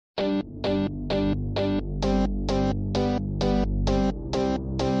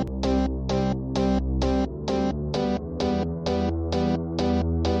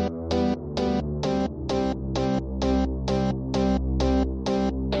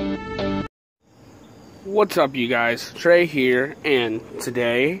What's up, you guys? Trey here, and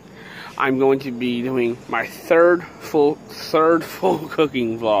today I'm going to be doing my third full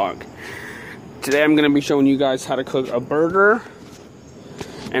cooking vlog. Today I'm going to be showing you guys how to cook a burger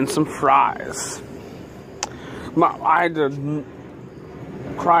and some fries.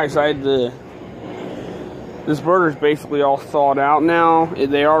 This burger's basically all thawed out now.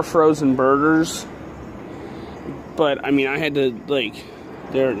 They are frozen burgers, but I mean, I had to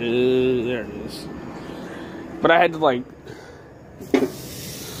there it is. But I had to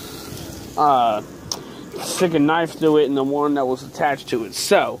stick a knife through it and the one that was attached to it.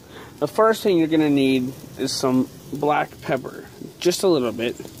 So the first thing you're gonna need is some black pepper, just a little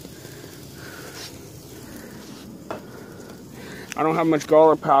bit. I don't have much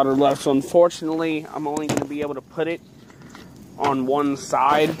garlic powder left, so unfortunately I'm only gonna be able to put it on one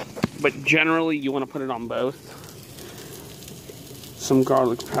side, but generally you want to put it on both. Some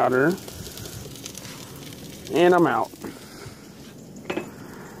garlic powder. And I'm out.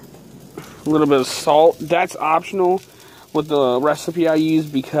 A little bit of salt. That's optional with the recipe I use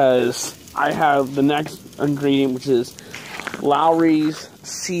because I have the next ingredient, which is Lowry's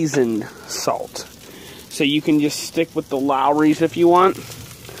seasoned salt. So you can just stick with the Lowry's if you want,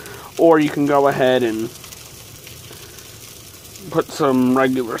 or you can go ahead and put some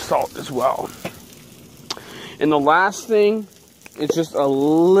regular salt as well. And the last thing, it's just a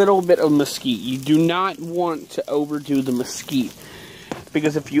little bit of mesquite. You do not want to overdo the mesquite,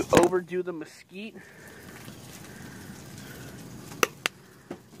 because if you overdo the mesquite,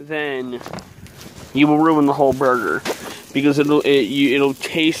 then you will ruin the whole burger, because it'll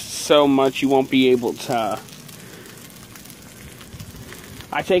taste so much you won't be able to.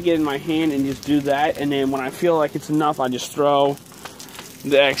 I take it in my hand and just do that, and then when I feel like it's enough, I just throw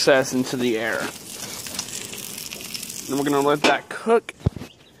the excess into the air. And we're gonna let that cook.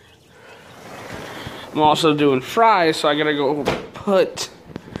 I'm also doing fries, so I gotta go put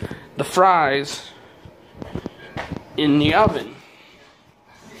the fries in the oven.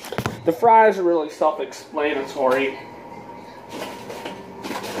 The fries are really self-explanatory.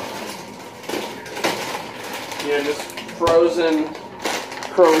 Just frozen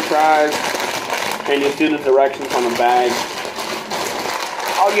curly fries, and you do the directions on the bag.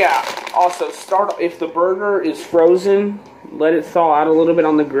 Oh yeah. Also, if the burger is frozen, let it thaw out a little bit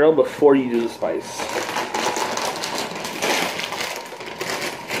on the grill before you do the spice.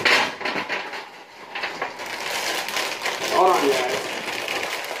 Hold on, guys.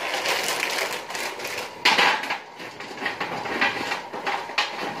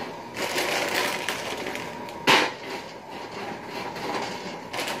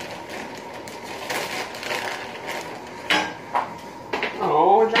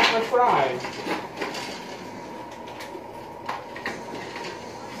 Oh, I dropped my fries.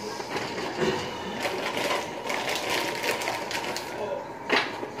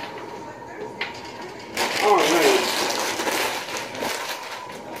 Alright.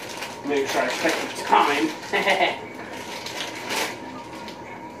 Make sure I check the time.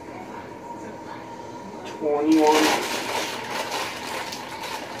 21.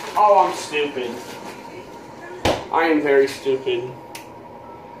 Oh, I'm stupid. I am very stupid.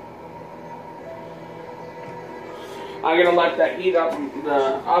 I'm gonna let that heat up,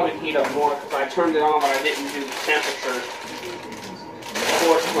 the oven heat up more, because I turned it on, but I didn't do the temperature.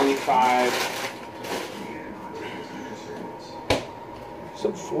 425.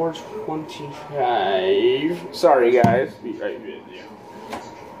 So 425. Sorry, guys. Be right with you.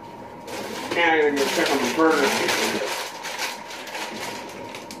 Now I'm gonna go check on the burger.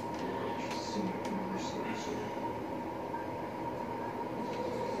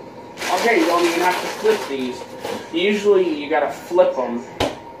 Okay, you don't even have to flip these. Usually you gotta flip them,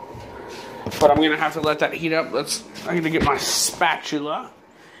 but I'm gonna have to let that heat up. I'm gonna get my spatula,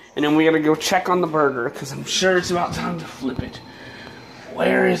 and then we gotta go check on the burger because I'm sure it's about time to flip it.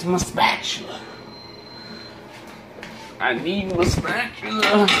 Where is my spatula? I need my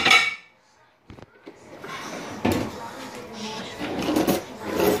spatula.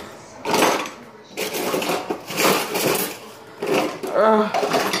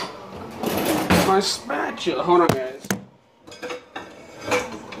 My spatula. Hold on, guys.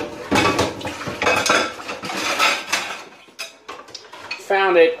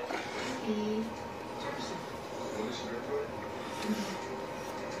 Found it.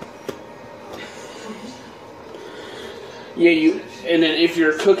 Yeah, and then if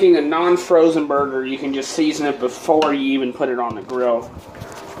you're cooking a non-frozen burger, you can just season it before you even put it on the grill.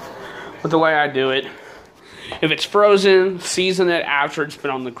 But the way I do it, if it's frozen, season it after it's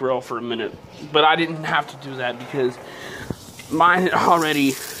been on the grill for a minute. But I didn't have to do that because mine had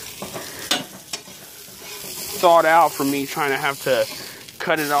already thawed out from me trying to have to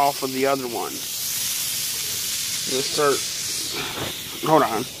cut it off with the other one. Let's start. Hold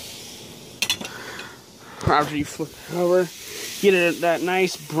on. After you flip it over, get it that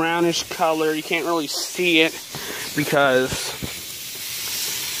nice brownish color. You can't really see it because.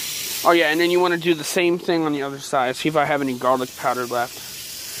 Oh yeah, and then you want to do the same thing on the other side. See if I have any garlic powder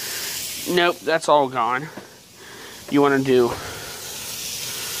left. Nope, that's all gone. You want to do a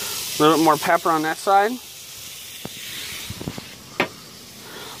little bit more pepper on that side.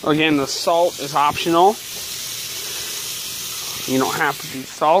 Again, the salt is optional. You don't have to do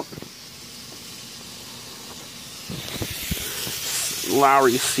salt.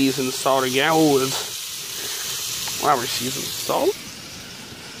 Lowry seasoned salt again. Oh, it's Lowry seasoned salt.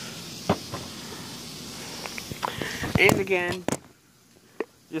 And again,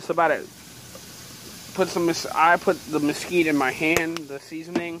 just about it. I put the mesquite in my hand, the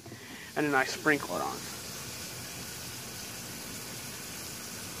seasoning, and then I sprinkle it on.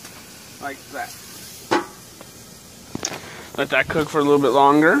 Like that. Let that cook for a little bit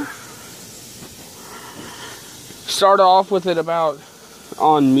longer. Start off with it about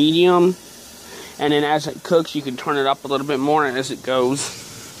on medium, and then as it cooks, you can turn it up a little bit more as it goes.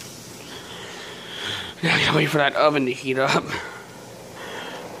 Now I gotta wait for that oven to heat up.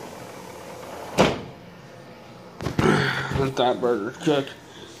 Let that burger cook.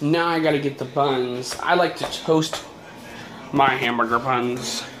 Now I gotta get the buns. I like to toast my hamburger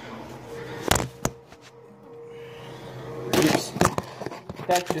buns. Oops.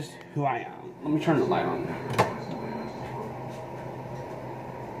 That's just who I am. Let me turn the light on.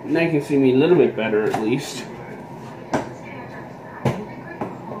 Now you can see me a little bit better at least.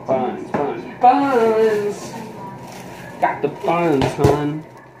 Buns, buns, buns! Got the buns, hon.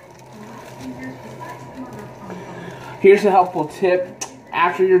 Here's a helpful tip.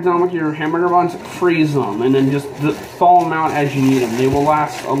 After you're done with your hamburger buns, freeze them and then just thaw them out as you need them. They will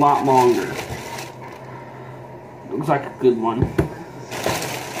last a lot longer. Looks like a good one.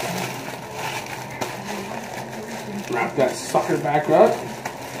 Wrap that sucker back up.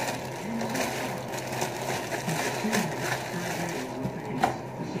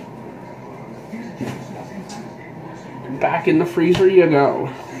 Back in the freezer you go.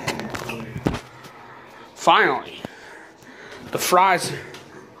 Finally, the fries.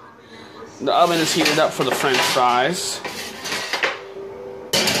 The oven is heated up for the French fries.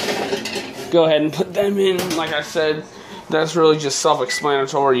 Go ahead and put them in. Like I said, that's really just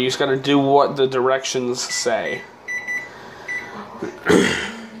self-explanatory. You just gotta do what the directions say.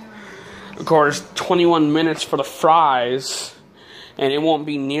 Of course, 21 minutes for the fries, and it won't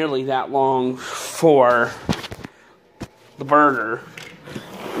be nearly that long for the burger.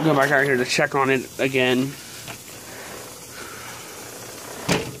 Go back out here to check on it again.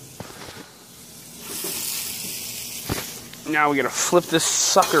 Now we gotta flip this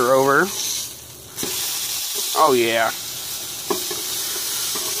sucker over. Oh yeah.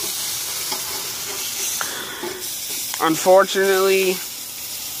 Unfortunately,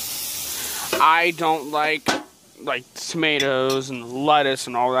 I don't like tomatoes and lettuce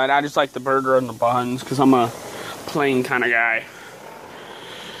and all that. I just like the burger and the buns because I'm a plain kind of guy.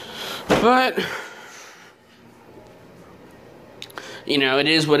 But you know, it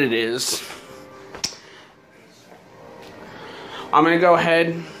is what it is. I'm gonna go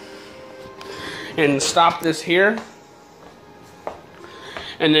ahead and stop this here,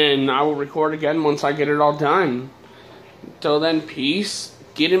 and then I will record again once I get it all done. Till then, peace.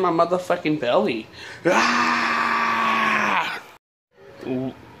 Get in my motherfucking belly. Ah!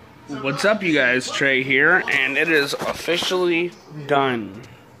 What's up, you guys? Trey here, and it is officially done.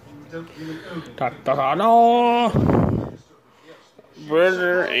 Ta-da-da-da!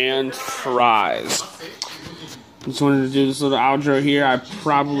 Burger and fries. Just wanted to do this little outro here. I'm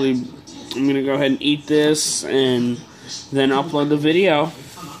gonna go ahead and eat this and then upload the video.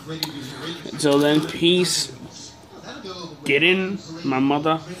 Until then, peace. Get in my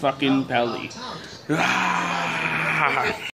motherfucking belly.